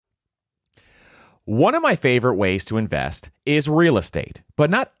One of my favorite ways to invest is real estate, but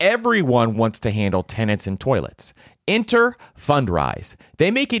not everyone wants to handle tenants and toilets. Enter Fundrise.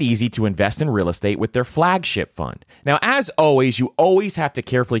 They make it easy to invest in real estate with their flagship fund. Now, as always, you always have to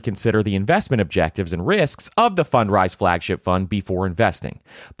carefully consider the investment objectives and risks of the Fundrise flagship fund before investing.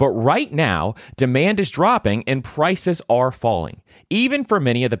 But right now, demand is dropping and prices are falling, even for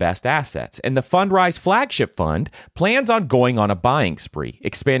many of the best assets. And the Fundrise flagship fund plans on going on a buying spree,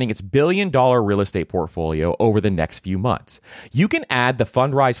 expanding its billion-dollar real estate portfolio over the next few months. You can add the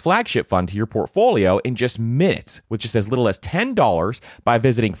Fundrise flagship fund to your portfolio in just minutes, with just as little as $10 by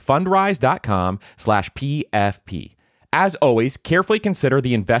visiting fundrise.com/PFP. As always, carefully consider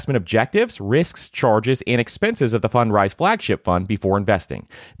the investment objectives, risks, charges, and expenses of the Fundrise flagship fund before investing.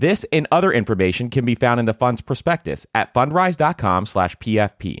 This and other information can be found in the fund's prospectus at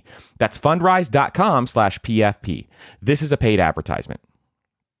fundrise.com/PFP. That's fundrise.com/PFP. This is a paid advertisement.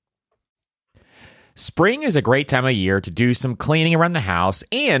 Spring is a great time of year to do some cleaning around the house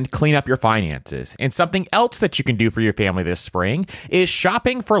and clean up your finances. And something else that you can do for your family this spring is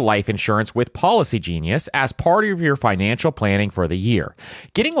shopping for life insurance with Policy Genius as part of your financial planning for the year.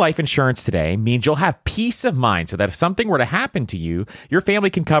 Getting life insurance today means you'll have peace of mind so that if something were to happen to you, your family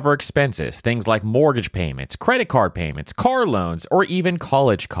can cover expenses, things like mortgage payments, credit card payments, car loans, or even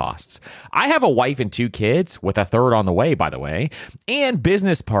college costs. I have a wife and 2 kids, with a third on the way, by the way, and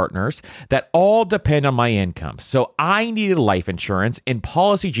business partners that all depend on my income. So I needed life insurance, and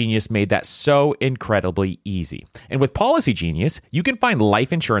Policy Genius made that so incredibly easy. And with Policy Genius, you can find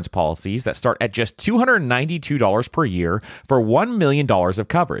life insurance policies that start at just $292 per year for $1 million of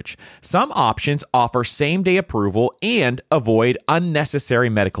coverage. Some options offer same-day approval and avoid unnecessary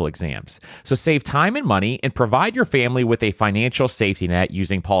medical exams. So save time and money and provide your family with a financial safety net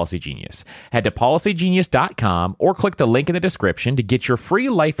using Policy Genius. Head to policygenius.com or click the link in the description to get your free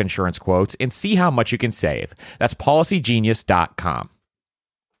life insurance quotes and see how much you can save. That's policygenius.com.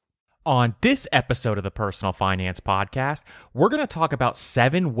 On this episode of the Personal Finance Podcast, we're going to talk about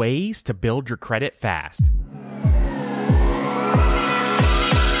 7 ways to build your credit fast.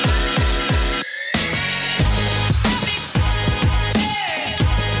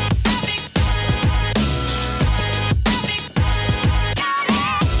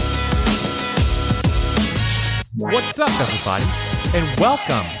 What's up, everybody? And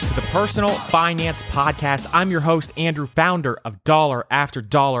welcome to the Personal Finance Podcast. I'm your host, Andrew, founder of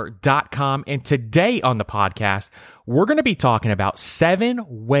DollarAfterDollar.com. And today on the podcast, we're going to be talking about 7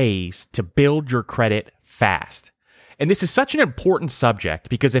 ways to build your credit fast. And this is such an important subject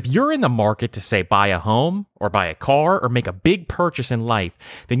because if you're in the market to, say, buy a home or buy a car or make a big purchase in life,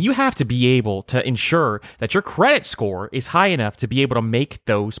 then you have to be able to ensure that your credit score is high enough to be able to make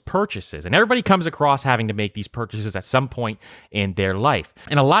those purchases. And everybody comes across having to make these purchases at some point in their life.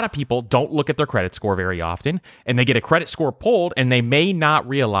 And a lot of people don't look at their credit score very often, and they get a credit score pulled, and they may not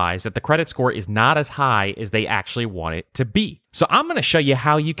realize that the credit score is not as high as they actually want it to be. So I'm going to show you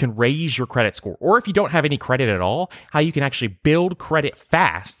how you can raise your credit score, or if you don't have any credit at all, how you can actually build credit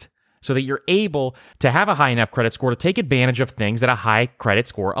fast so that you're able to have a high enough credit score to take advantage of things that a high credit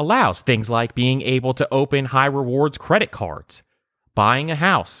score allows. Things like being able to open high rewards credit cards, buying a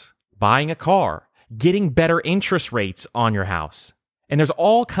house, buying a car, getting better interest rates on your house. And there's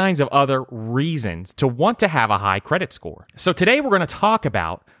all kinds of other reasons to want to have a high credit score. So today we're going to talk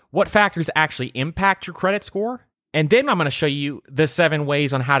about what factors actually impact your credit score. And then I'm going to show you the 7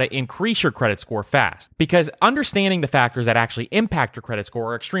 ways on how to increase your credit score fast, because understanding the factors that actually impact your credit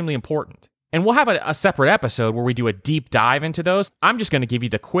score are extremely important. And we'll have a separate episode where we do a deep dive into those. I'm just going to give you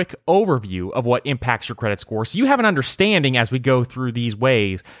the quick overview of what impacts your credit score so you have an understanding as we go through these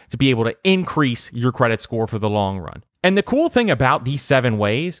ways to be able to increase your credit score for the long run. And the cool thing about these 7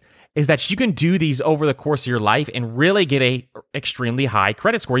 ways is that you can do these over the course of your life and really get a extremely high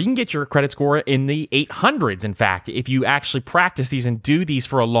credit score. You can get your credit score in the 800s, in fact, if you actually practice these and do these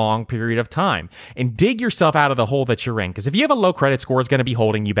for a long period of time and dig yourself out of the hole that you're in. Because if you have a low credit score, it's going to be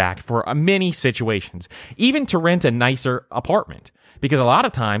holding you back for many situations, even to rent a nicer apartment. Because a lot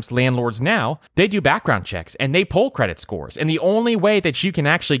of times, landlords now, they do background checks and they pull credit scores. And the only way that you can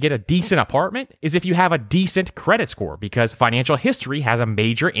actually get a decent apartment is if you have a decent credit score, because financial history has a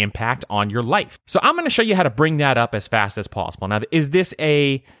major impact on your life. So I'm going to show you how to bring that up as fast as possible. Now, is this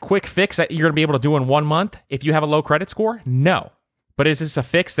a quick fix that you're going to be able to do in 1 month if you have a low credit score? No. But is this a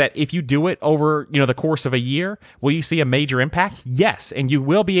fix that if you do it over, the course of a year, will you see a major impact? Yes, and you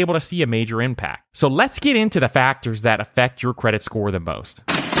will be able to see a major impact. So let's get into the factors that affect your credit score the most.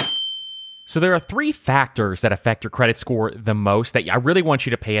 So there are three factors that affect your credit score the most that I really want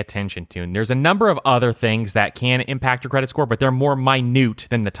you to pay attention to. And there's a number of other things that can impact your credit score, but they're more minute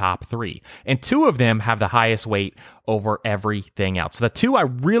than the top three. And two of them have the highest weight over everything else. So the two I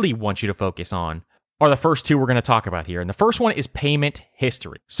really want you to focus on are the first two we're going to talk about here. And the first one is payment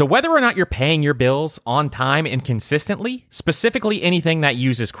history. So whether or not you're paying your bills on time and consistently, specifically anything that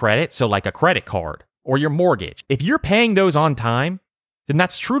uses credit, so like a credit card or your mortgage, if you're paying those on time, then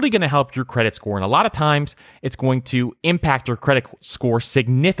that's truly going to help your credit score. And a lot of times it's going to impact your credit score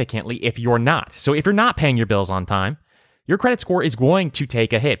significantly if you're not. So if you're not paying your bills on time, your credit score is going to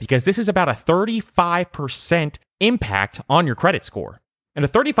take a hit because this is about a 35% impact on your credit score. And a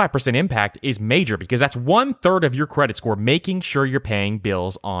 35% impact is major because that's 1/3 of your credit score, making sure you're paying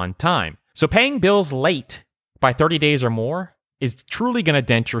bills on time. So paying bills late by 30 days or more is truly going to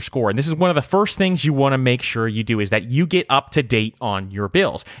dent your score. And this is one of the first things you want to make sure you do is that you get up to date on your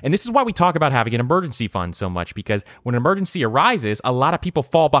bills. And this is why we talk about having an emergency fund so much, because when an emergency arises, a lot of people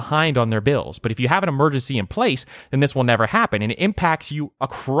fall behind on their bills. But if you have an emergency in place, then this will never happen. And it impacts you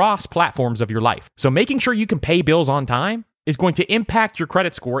across platforms of your life. So making sure you can pay bills on time is going to impact your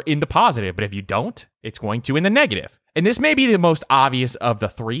credit score in the positive. But if you don't, it's going to in the negative. And this may be the most obvious of the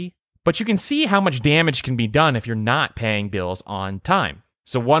three, but you can see how much damage can be done if you're not paying bills on time.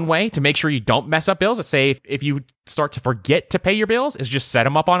 So one way to make sure you don't mess up bills, let's say if you start to forget to pay your bills, is just set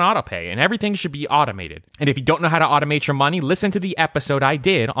them up on autopay, and everything should be automated. And if you don't know how to automate your money, listen to the episode I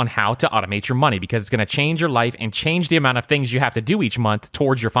did on how to automate your money, because it's going to change your life and change the amount of things you have to do each month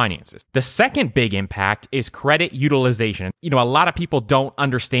towards your finances. The second big impact is credit utilization. You know, a lot of people don't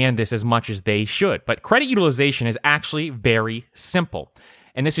understand this as much as they should, but credit utilization is actually very simple.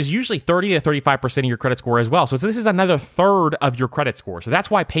 And this is usually 30 to 35% of your credit score as well. So this is another third of your credit score. So that's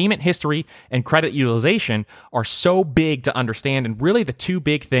why payment history and credit utilization are so big to understand, and really the two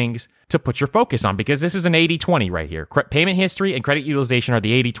big things to put your focus on, because this is an 80-20 right here. Payment history and credit utilization are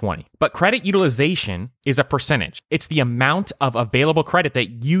the 80-20. But credit utilization is a percentage. It's the amount of available credit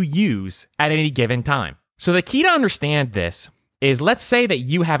that you use at any given time. So the key to understand this is, let's say that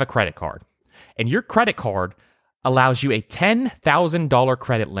you have a credit card, and your credit card allows you a $10,000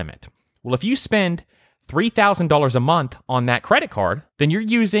 credit limit. Well, if you spend $3,000 a month on that credit card, then you're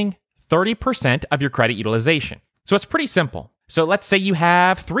using 30% of your credit utilization. So it's pretty simple. So let's say you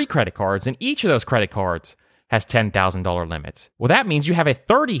have 3 credit cards, and each of those credit cards has $10,000 limits. Well, that means you have a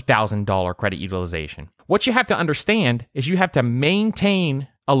 $30,000 credit utilization. What you have to understand is you have to maintain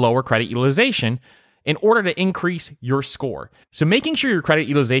a lower credit utilization in order to increase your score. So making sure your credit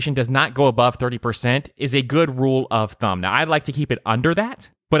utilization does not go above 30% is a good rule of thumb. Now, I'd like to keep it under that,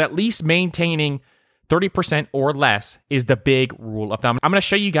 but at least maintaining 30% or less is the big rule of thumb. I'm going to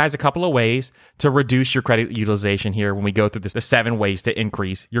show you guys a couple of ways to reduce your credit utilization here when we go through the 7 ways to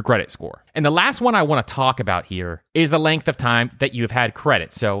increase your credit score. And the last one I want to talk about here is the length of time that you've had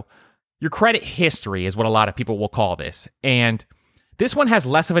credit. So your credit history is what a lot of people will call this. And this one has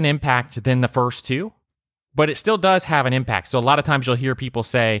less of an impact than the first two, but it still does have an impact. So a lot of times you'll hear people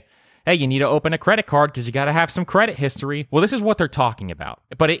say, hey, you need to open a credit card because you got to have some credit history. Well, this is what they're talking about.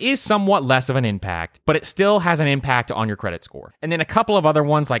 But it is somewhat less of an impact, but it still has an impact on your credit score. And then a couple of other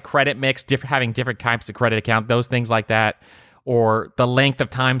ones like credit mix, having different types of credit account, those things like that, or the length of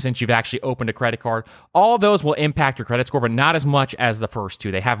time since you've actually opened a credit card. All of those will impact your credit score, but not as much as the first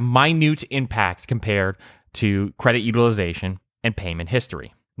two. They have minute impacts compared to credit utilization and payment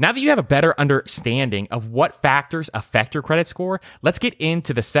history. Now that you have a better understanding of what factors affect your credit score, let's get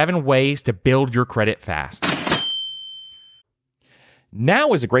into the 7 ways to build your credit fast.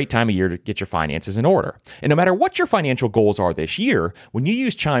 Now is a great time of year to get your finances in order. And no matter what your financial goals are this year, when you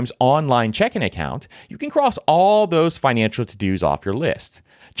use Chime's online checking account, you can cross all those financial to-dos off your list.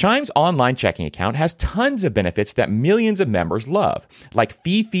 Chime's online checking account has tons of benefits that millions of members love, like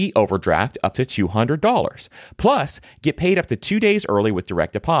fee overdraft up to $200. Plus, get paid up to 2 days early with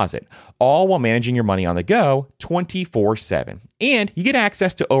direct deposit, all while managing your money on the go 24/7. And you get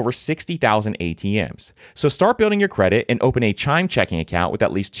access to over 60,000 ATMs. So start building your credit and open a Chime checking account with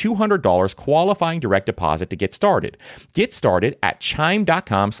at least $200 qualifying direct deposit to get started. Get started at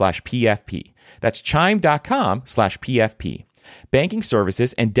chime.com/PFP. That's chime.com/PFP. Banking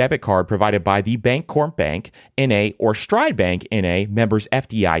services and debit card provided by the Bancorp Bank, N.A. or Stride Bank, N.A., members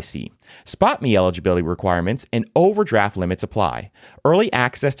FDIC. SpotMe eligibility requirements and overdraft limits apply. Early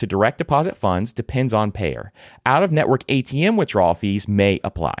access to direct deposit funds depends on payer. Out-of-network ATM withdrawal fees may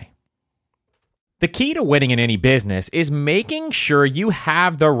apply. The key to winning in any business is making sure you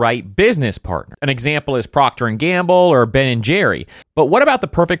have the right business partner. An example is Procter & Gamble or Ben & Jerry. But what about the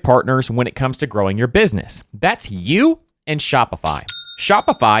perfect partners when it comes to growing your business? That's you and Shopify.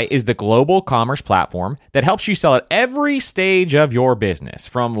 Shopify is the global commerce platform that helps you sell at every stage of your business,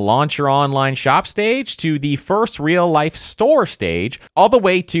 from launch your online shop stage to the first real life store stage, all the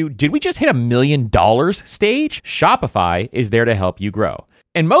way to did we just hit $1 million stage? Shopify is there to help you grow.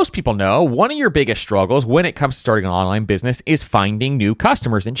 And most people know one of your biggest struggles when it comes to starting an online business is finding new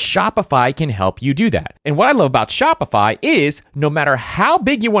customers, and Shopify can help you do that. And what I love about Shopify is no matter how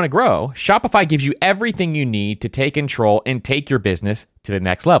big you want to grow, Shopify gives you everything you need to take control and take your business to the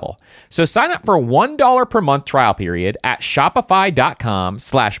next level. So sign up for a $1 per month trial period at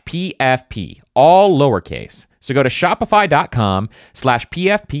shopify.com/PFP, all lowercase. So go to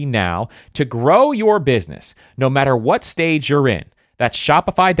shopify.com/PFP now to grow your business, no matter what stage you're in. That's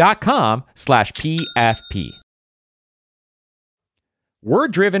shopify.com/PFP. We're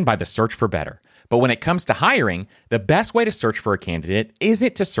driven by the search for better. But when it comes to hiring, the best way to search for a candidate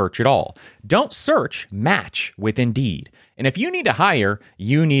isn't to search at all. Don't search, match with Indeed. And if you need to hire,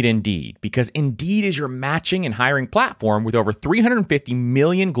 you need Indeed, because Indeed is your matching and hiring platform with over 350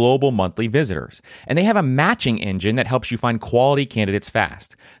 million global monthly visitors. And they have a matching engine that helps you find quality candidates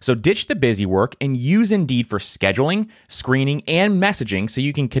fast. So ditch the busy work and use Indeed for scheduling, screening, and messaging so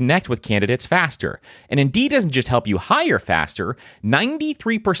you can connect with candidates faster. And Indeed doesn't just help you hire faster.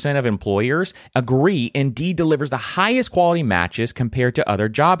 93% of employers agree Indeed delivers the highest quality matches compared to other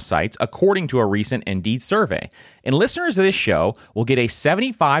job sites, according to a recent Indeed survey. And listeners of this show will get a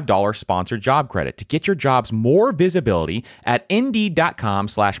 $75 sponsored job credit to get your jobs more visibility at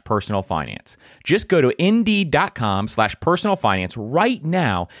Indeed.com/personalfinance. Just go to Indeed.com/personalfinance right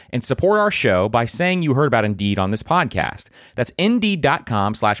now and support our show by saying you heard about Indeed on this podcast. That's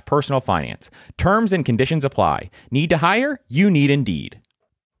Indeed.com/personalfinance. Terms and conditions apply. Need to hire? You need Indeed.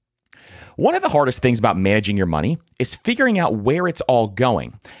 One of the hardest things about managing your money is figuring out where it's all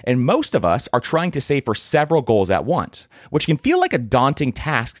going. And most of us are trying to save for several goals at once, which can feel like a daunting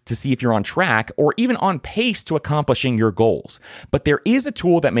task to see if you're on track or even on pace to accomplishing your goals. But there is a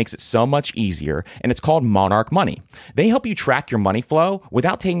tool that makes it so much easier, and it's called Monarch Money. They help you track your money flow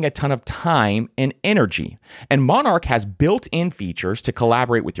without taking a ton of time and energy. And Monarch has built-in features to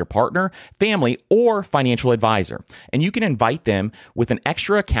collaborate with your partner, family, or financial advisor. And you can invite them with an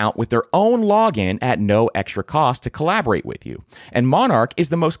extra account with their own login at no extra cost to collaborate with you. And Monarch is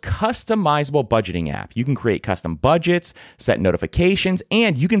the most customizable budgeting app. You can create custom budgets, set notifications,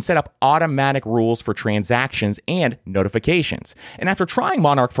 and you can set up automatic rules for transactions and notifications. And after trying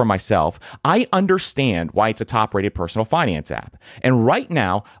Monarch for myself, I understand why it's a top-rated personal finance app. And right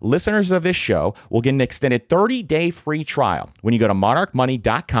now, listeners of this show will get an extended 30-day free trial when you go to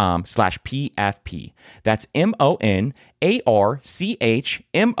monarchmoney.com/PFP. That's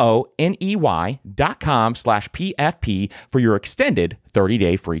MONARCHMONEY.com/PFP for your extended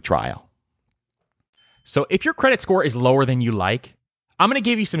 30-day free trial. So if your credit score is lower than you like, I'm going to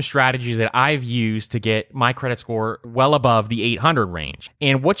give you some strategies that I've used to get my credit score well above the 800 range.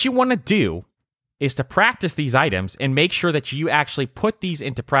 And what you want to do is to practice these items and make sure that you actually put these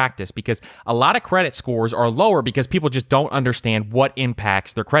into practice, because a lot of credit scores are lower because people just don't understand what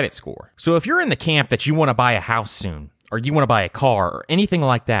impacts their credit score. So if you're in the camp that you want to buy a house soon, or you want to buy a car or anything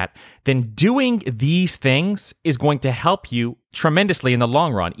like that, then doing these things is going to help you tremendously in the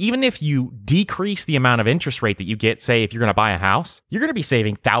long run. Even if you decrease the amount of interest rate that you get, say if you're going to buy a house, you're going to be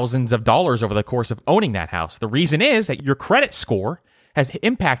saving thousands of dollars over the course of owning that house. The reason is that your credit score has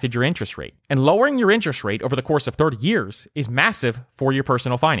impacted your interest rate. And lowering your interest rate over the course of 30 years is massive for your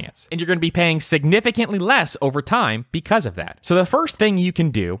personal finance. And you're going to be paying significantly less over time because of that. So the first thing you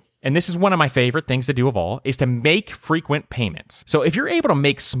can do, and this is one of my favorite things to do of all, is to make frequent payments. So if you're able to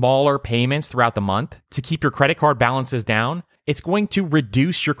make smaller payments throughout the month to keep your credit card balances down, it's going to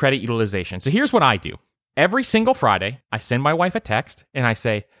reduce your credit utilization. So here's what I do. Every single Friday, I send my wife a text and I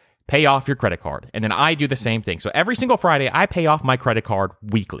say, pay off your credit card. And then I do the same thing. So every single Friday, I pay off my credit card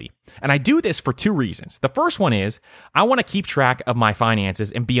weekly. And I do this for two reasons. The first one is I want to keep track of my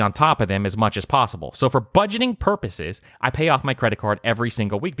finances and be on top of them as much as possible. So for budgeting purposes, I pay off my credit card every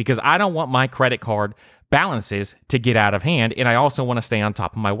single week because I don't want my credit card balances to get out of hand. And I also want to stay on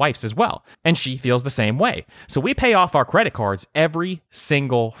top of my wife's as well. And she feels the same way. So we pay off our credit cards every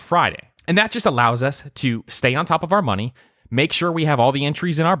single Friday. And that just allows us to stay on top of our money, make sure we have all the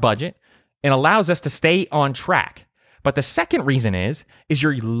entries in our budget, and allows us to stay on track. But the second reason is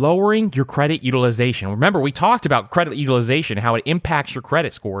you're lowering your credit utilization. Remember, we talked about credit utilization, how it impacts your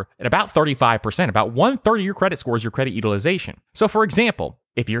credit score at about 35%. About 1/3 of your credit score is your credit utilization. So for example,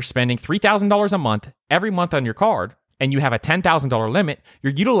 if you're spending $3,000 a month every month on your card, and you have a $10,000 limit,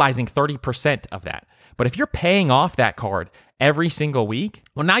 you're utilizing 30% of that. But if you're paying off that card every single week,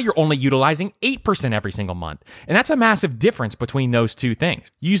 well, now you're only utilizing 8% every single month. And that's a massive difference between those two things.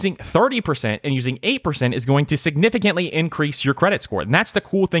 Using 30% and using 8% is going to significantly increase your credit score. And that's the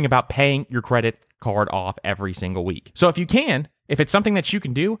cool thing about paying your credit card off every single week. So if you can, if it's something that you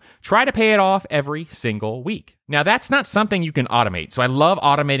can do, try to pay it off every single week. Now, that's not something you can automate. So I love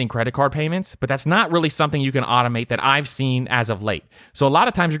automating credit card payments, but that's not really something you can automate that I've seen as of late. So a lot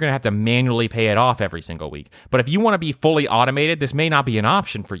of times you're going to have to manually pay it off every single week. But if you want to be fully automated, this may not be an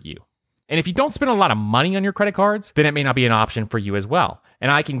option for you. And if you don't spend a lot of money on your credit cards, then it may not be an option for you as well.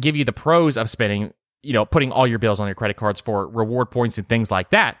 And I can give you the pros of spending, putting all your bills on your credit cards for reward points and things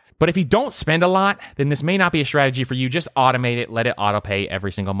like that. But if you don't spend a lot, then this may not be a strategy for you. Just automate it, let it auto pay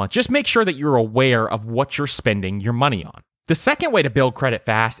every single month. Just make sure that you're aware of what you're spending your money on. The second way to build credit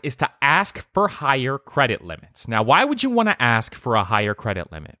fast is to ask for higher credit limits. Now, why would you want to ask for a higher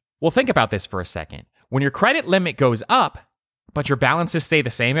credit limit? Well, think about this for a second. When your credit limit goes up, but your balances stay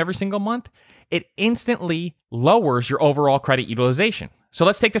the same every single month, it instantly lowers your overall credit utilization. So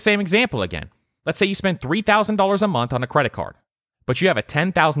let's take the same example again. Let's say you spend $3,000 a month on a credit card, but you have a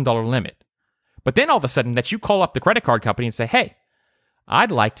 $10,000 limit. But then all of a sudden that you call up the credit card company and say, hey,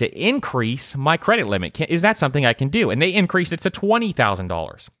 I'd like to increase my credit limit. Is that something I can do? And they increase it to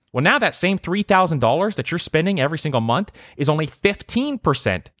 $20,000. Well, now that same $3,000 that you're spending every single month is only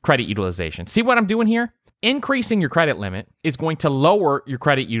 15% credit utilization. See what I'm doing here? Increasing your credit limit is going to lower your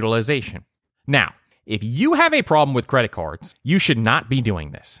credit utilization. Now, if you have a problem with credit cards, you should not be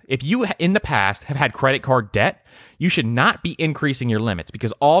doing this. If you in the past have had credit card debt, you should not be increasing your limits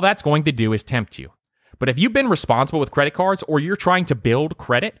because all that's going to do is tempt you. But if you've been responsible with credit cards or you're trying to build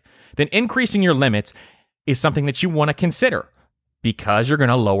credit, then increasing your limits is something that you want to consider because you're going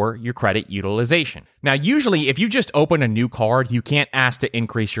to lower your credit utilization. Now, usually, if you just open a new card, you can't ask to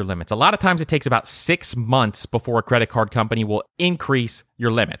increase your limits. A lot of times it takes about 6 months before a credit card company will increase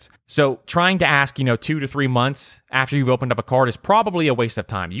your limits. So trying to ask, 2 to 3 months after you've opened up a card is probably a waste of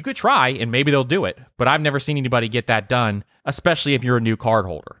time. You could try and maybe they'll do it, but I've never seen anybody get that done, especially if you're a new card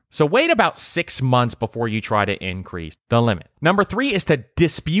holder. So wait about 6 months before you try to increase the limit. Number 3 is to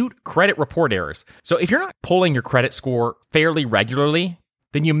dispute credit report errors. So if you're not pulling your credit score fairly regularly,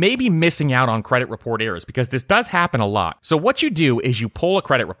 then you may be missing out on credit report errors because this does happen a lot. So what you do is you pull a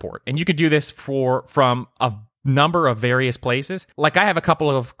credit report, and you can do this from a number of various places. Like I have a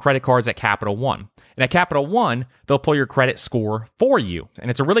couple of credit cards at Capital One. And at Capital One, they'll pull your credit score for you. And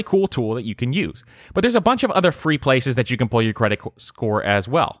it's a really cool tool that you can use. But there's a bunch of other free places that you can pull your credit score as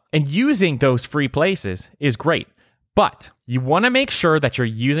well. And using those free places is great. But you want to make sure that you're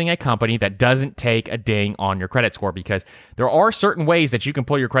using a company that doesn't take a ding on your credit score because there are certain ways that you can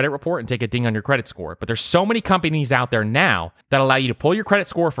pull your credit report and take a ding on your credit score. But there's so many companies out there now that allow you to pull your credit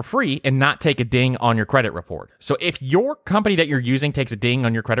score for free and not take a ding on your credit report. So if your company that you're using takes a ding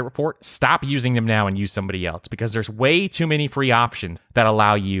on your credit report, stop using them now and use somebody else because there's way too many free options that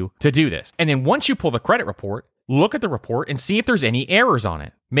allow you to do this. And then once you pull the credit report, look at the report and see if there's any errors on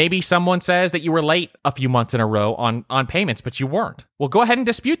it. Maybe someone says that you were late a few months in a row on payments, but you weren't. Well, go ahead and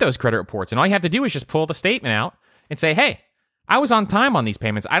dispute those credit reports. And all you have to do is just pull the statement out and say, hey, I was on time on these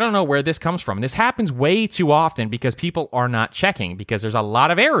payments. I don't know where this comes from. This happens way too often because people are not checking because there's a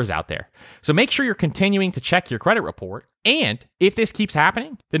lot of errors out there. So make sure you're continuing to check your credit report. And if this keeps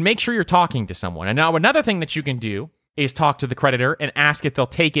happening, then make sure you're talking to someone. And now another thing that you can do is talk to the creditor and ask if they'll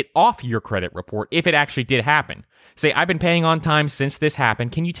take it off your credit report if it actually did happen. Say, I've been paying on time since this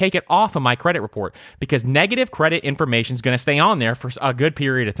happened. Can you take it off of my credit report? Because negative credit information is going to stay on there for a good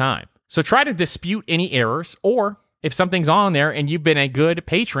period of time. So try to dispute any errors, or if something's on there and you've been a good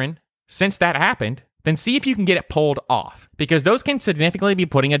patron since that happened, then see if you can get it pulled off, because those can significantly be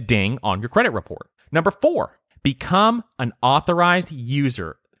putting a ding on your credit report. Number 4, become an authorized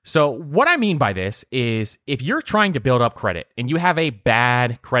user. So what I mean by this is if you're trying to build up credit and you have a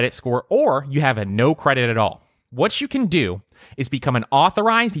bad credit score or you have a no credit at all, what you can do is become an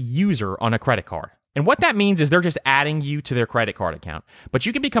authorized user on a credit card. And what that means is they're just adding you to their credit card account. But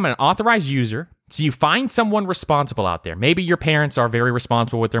you can become an authorized user. So you find someone responsible out there. Maybe your parents are very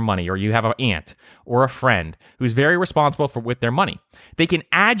responsible with their money, or you have an aunt or a friend who's very responsible with their money. They can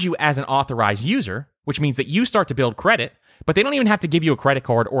add you as an authorized user, which means that you start to build credit, but they don't even have to give you a credit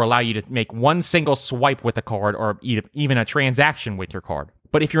card or allow you to make one single swipe with the card or even a transaction with your card.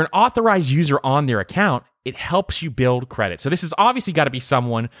 But if you're an authorized user on their account, it helps you build credit. So this has obviously got to be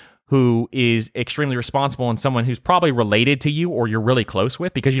someone who is extremely responsible and someone who's probably related to you or you're really close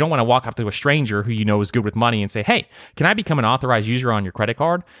with, because you don't want to walk up to a stranger who you know is good with money and say, hey, can I become an authorized user on your credit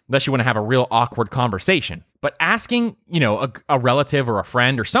card? Unless you want to have a real awkward conversation. But asking, a relative or a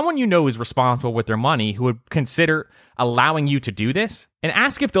friend or someone you know is responsible with their money who would consider allowing you to do this, and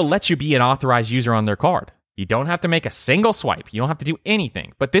ask if they'll let you be an authorized user on their card. You don't have to make a single swipe. You don't have to do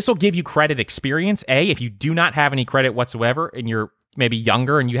anything. But this will give you credit experience, if you do not have any credit whatsoever and you're maybe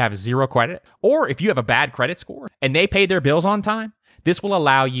younger and you have zero credit, or if you have a bad credit score and they pay their bills on time, this will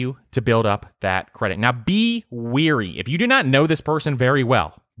allow you to build up that credit. Now, be wary. If you do not know this person very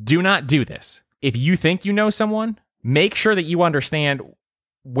well, do not do this. If you think you know someone, make sure that you understand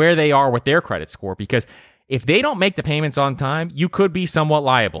where they are with their credit score, because if they don't make the payments on time, you could be somewhat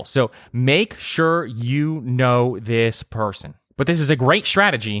liable. So make sure you know this person. But this is a great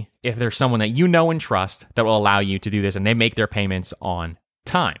strategy if there's someone that you know and trust that will allow you to do this and they make their payments on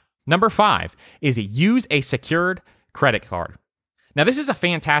time. Number 5 is to use a secured credit card. Now, this is a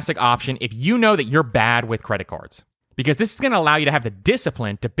fantastic option if you know that you're bad with credit cards, because this is going to allow you to have the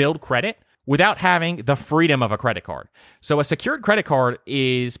discipline to build credit without having the freedom of a credit card. So a secured credit card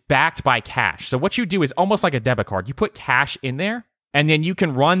is backed by cash. So what you do is almost like a debit card. You put cash in there, and then you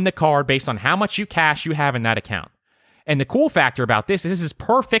can run the card based on how much cash you have in that account. And the cool factor about this is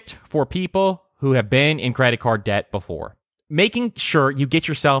perfect for people who have been in credit card debt before. Making sure you get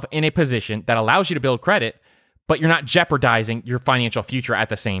yourself in a position that allows you to build credit, but you're not jeopardizing your financial future at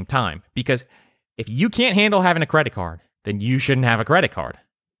the same time. Because if you can't handle having a credit card, then you shouldn't have a credit card.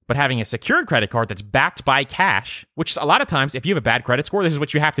 But having a secured credit card that's backed by cash, which a lot of times, if you have a bad credit score, this is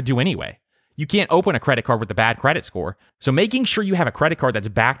what you have to do anyway. You can't open a credit card with a bad credit score. So making sure you have a credit card that's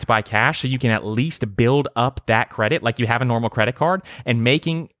backed by cash so you can at least build up that credit like you have a normal credit card, and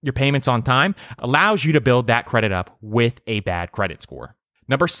making your payments on time allows you to build that credit up with a bad credit score.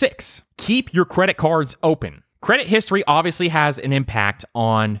 Number 6, keep your credit cards open. Credit history obviously has an impact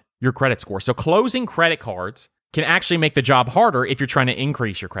on your credit score. So closing credit cards can actually make the job harder if you're trying to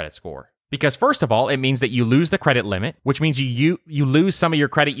increase your credit score. Because first of all, it means that you lose the credit limit, which means you lose some of your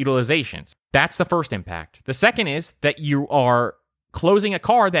credit utilizations. That's the first impact. The second is that you are closing a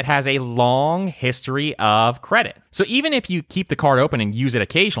card that has a long history of credit. So even if you keep the card open and use it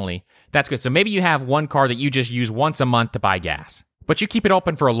occasionally, that's good. So maybe you have one card that you just use once a month to buy gas, but you keep it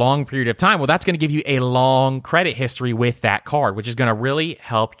open for a long period of time. Well, that's going to give you a long credit history with that card, which is going to really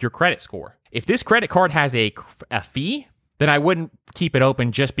help your credit score. If this credit card has a fee, then I wouldn't keep it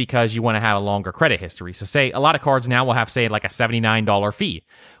open just because you want to have a longer credit history. So say a lot of cards now will have, say, like a $79 fee.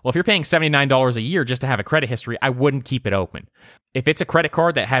 Well, if you're paying $79 a year just to have a credit history, I wouldn't keep it open. If it's a credit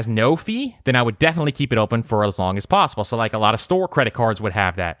card that has no fee, then I would definitely keep it open for as long as possible. So like a lot of store credit cards would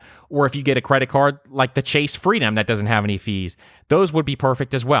have that. Or if you get a credit card like the Chase Freedom that doesn't have any fees, those would be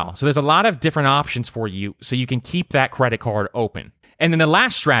perfect as well. So there's a lot of different options for you so you can keep that credit card open. And then the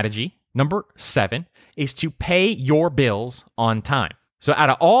last strategy, number 7, is to pay your bills on time. So out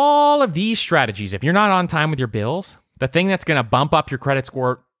of all of these strategies, if you're not on time with your bills, the thing that's going to bump up your credit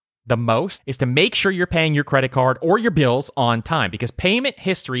score the most is to make sure you're paying your credit card or your bills on time, because payment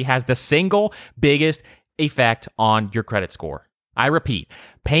history has the single biggest effect on your credit score. I repeat,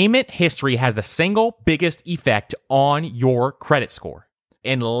 payment history has the single biggest effect on your credit score.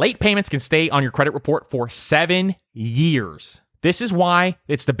 And late payments can stay on your credit report for 7 years. This is why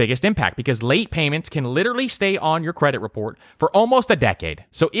it's the biggest impact, because late payments can literally stay on your credit report for almost a decade.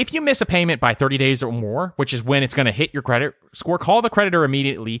 So if you miss a payment by 30 days or more, which is when it's going to hit your credit score, call the creditor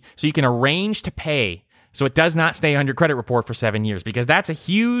immediately so you can arrange to pay so it does not stay on your credit report for 7 years, because that's a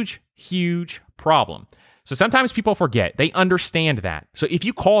huge, huge problem. So sometimes people forget. They understand that. So if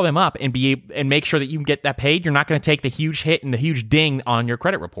you call them up and make sure that you can get that paid, you're not going to take the huge hit and the huge ding on your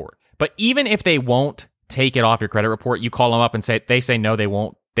credit report. But even if they won't take it off your credit report, you call them up and they say no, they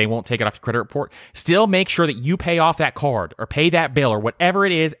won't take it off your credit report, still make sure that you pay off that card or pay that bill or whatever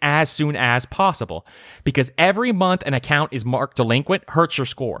it is as soon as possible, because every month an account is marked delinquent hurts your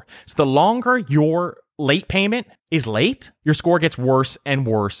score. So the longer your late payment is late, your score gets worse and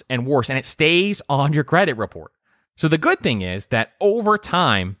worse and worse, and it stays on your credit report. So the good thing is that over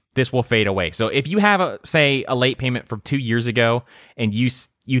time, this will fade away. So if you have a late payment from 2 years ago and you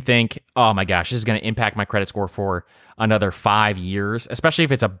think, oh my gosh, this is going to impact my credit score for another 5 years, especially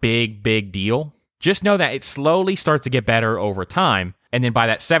if it's a big, big deal, just know that it slowly starts to get better over time. And then by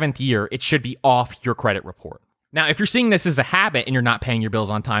that 7th year, it should be off your credit report. Now, if you're seeing this as a habit and you're not paying your bills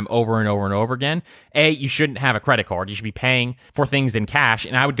on time over and over and over again, you shouldn't have a credit card. You should be paying for things in cash,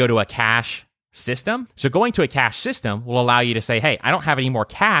 and I would go to a cash system. So going to a cash system will allow you to say, hey, I don't have any more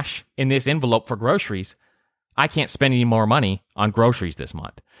cash in this envelope for groceries. I can't spend any more money on groceries this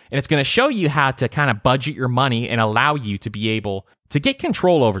month. And it's going to show you how to kind of budget your money and allow you to be able to get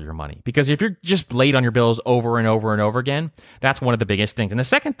control over your money. Because if you're just late on your bills over and over and over again, that's one of the biggest things. And the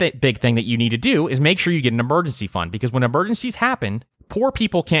second big thing that you need to do is make sure you get an emergency fund. Because when emergencies happen, poor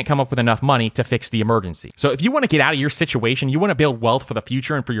people can't come up with enough money to fix the emergency. So if you want to get out of your situation, you want to build wealth for the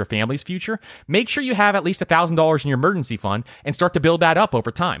future and for your family's future, make sure you have at least $1,000 in your emergency fund and start to build that up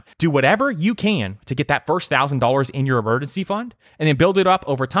over time. Do whatever you can to get that first $1,000 in your emergency fund and then build it up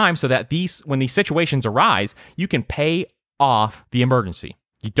over time so that when these situations arise, you can pay off the emergency.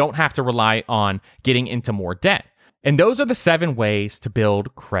 You don't have to rely on getting into more debt. And those are the 7 ways to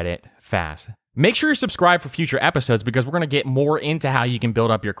build credit fast. Make sure you're subscribed for future episodes because we're going to get more into how you can build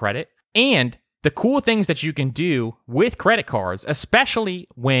up your credit and the cool things that you can do with credit cards, especially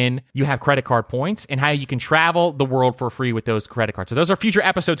when you have credit card points, and how you can travel the world for free with those credit cards. So those are future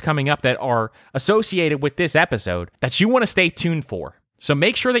episodes coming up that are associated with this episode that you want to stay tuned for. So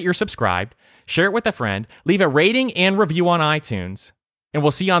make sure that you're subscribed, share it with a friend, leave a rating and review on iTunes, and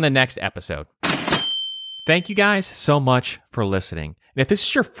we'll see you on the next episode. Thank you guys so much for listening. And if this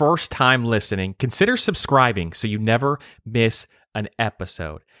is your first time listening, consider subscribing so you never miss an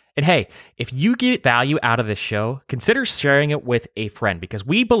episode. And hey, if you get value out of this show, consider sharing it with a friend because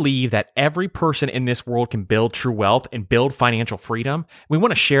we believe that every person in this world can build true wealth and build financial freedom. We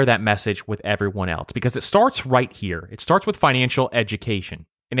want to share that message with everyone else because it starts right here. It starts with financial education.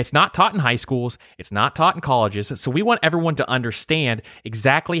 And it's not taught in high schools. It's not taught in colleges. So we want everyone to understand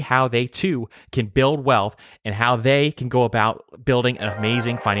exactly how they too can build wealth and how they can go about building an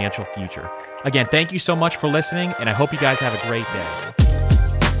amazing financial future. Again, thank you so much for listening, and I hope you guys have a great day.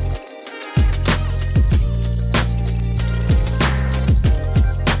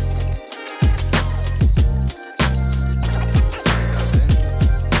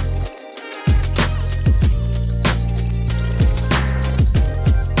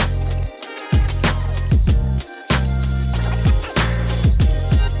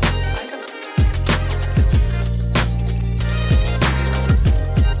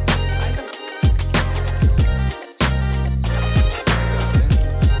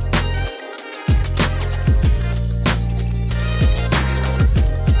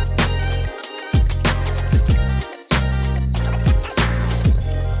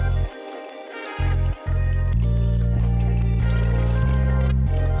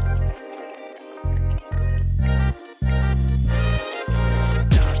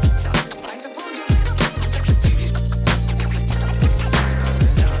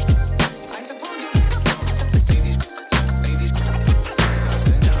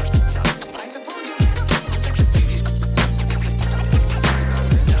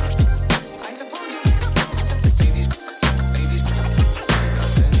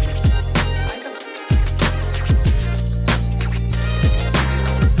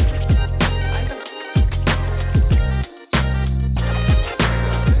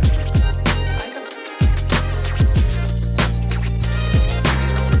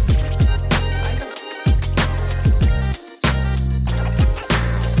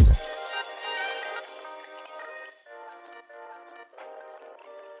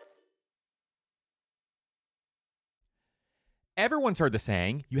 Everyone's heard the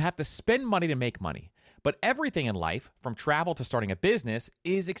saying, you have to spend money to make money. But everything in life, from travel to starting a business,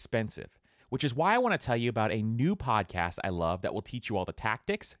 is expensive, which is why I want to tell you about a new podcast I love that will teach you all the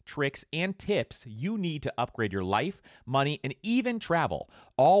tactics, tricks, and tips you need to upgrade your life, money, and even travel,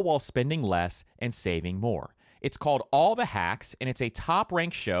 all while spending less and saving more. It's called All the Hacks, and it's a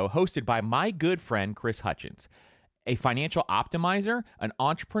top-ranked show hosted by my good friend, Chris Hutchins, a financial optimizer, an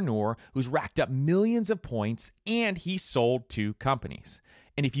entrepreneur who's racked up millions of points, and he's sold 2 companies.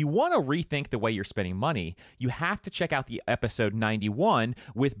 And if you want to rethink the way you're spending money, you have to check out the episode 91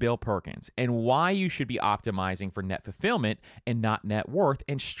 with Bill Perkins and why you should be optimizing for net fulfillment and not net worth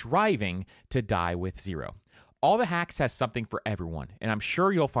and striving to die with zero. All the Hacks has something for everyone, and I'm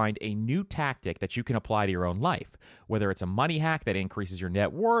sure you'll find a new tactic that you can apply to your own life, whether it's a money hack that increases your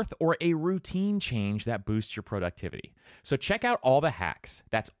net worth or a routine change that boosts your productivity. So check out All the Hacks.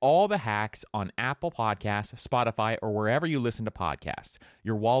 That's All the Hacks on Apple Podcasts, Spotify, or wherever you listen to podcasts.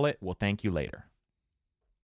 Your wallet will thank you later.